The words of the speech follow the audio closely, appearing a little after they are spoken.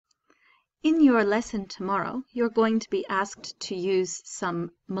In your lesson tomorrow, you're going to be asked to use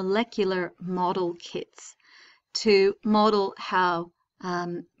some molecular model kits to model how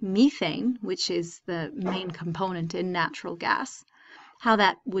methane, which is the main component in natural gas, how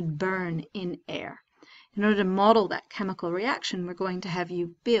that would burn in air. In order to model that chemical reaction, we're going to have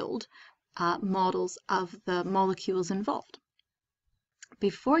you build models of the molecules involved.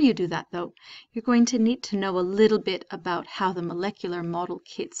 Before you do that, though, you're going to need to know a little bit about how the molecular model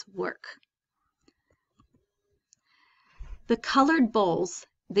kits work. The colored balls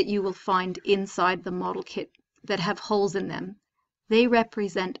that you will find inside the model kit that have holes in them, they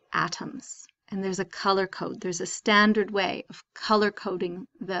represent atoms. And there's a color code. There's a standard way of color coding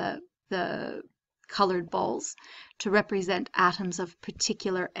the colored balls to represent atoms of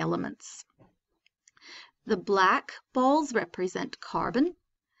particular elements. The black balls represent carbon.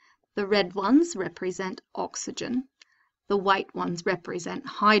 The red ones represent oxygen. The white ones represent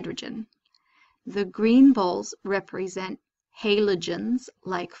hydrogen. The green balls represent halogens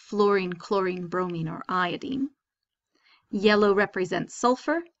like fluorine, chlorine, bromine, or iodine. Yellow represents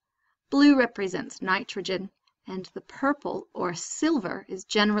sulfur. Blue represents nitrogen. And the purple or silver is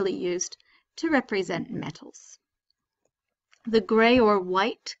generally used to represent metals. The gray or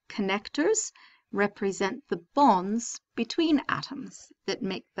white connectors represent the bonds between atoms that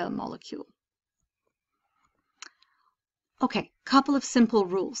make the molecule. Okay, couple of simple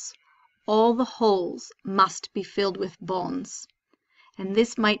rules. All the holes must be filled with bonds, and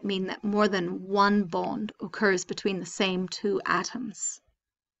this might mean that more than one bond occurs between the same two atoms.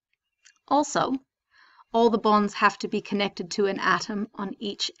 Also, all the bonds have to be connected to an atom on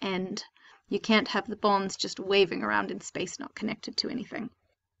each end. You can't have the bonds just waving around in space, not connected to anything.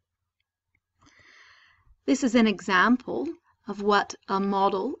 This is an example of what a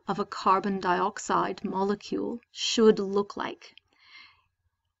model of a carbon dioxide molecule should look like.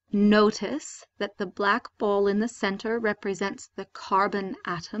 Notice that the black ball in the center represents the carbon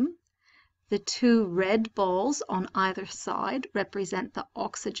atom. The two red balls on either side represent the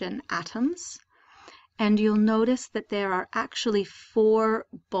oxygen atoms. And you'll notice that there are actually 4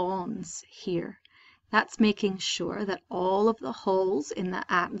 bonds here. That's making sure that all of the holes in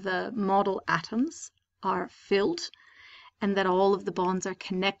the model atoms are filled and that all of the bonds are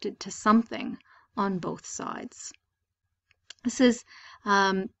connected to something on both sides. This is,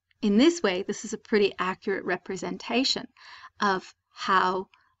 in this way, this is a pretty accurate representation of how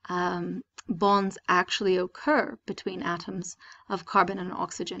bonds actually occur between atoms of carbon and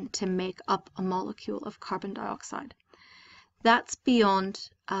oxygen to make up a molecule of carbon dioxide. That's beyond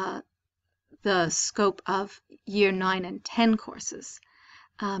the scope of year 9 and 10 courses,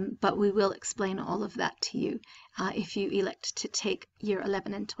 but we will explain all of that to you if you elect to take year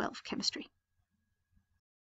 11 and 12 chemistry.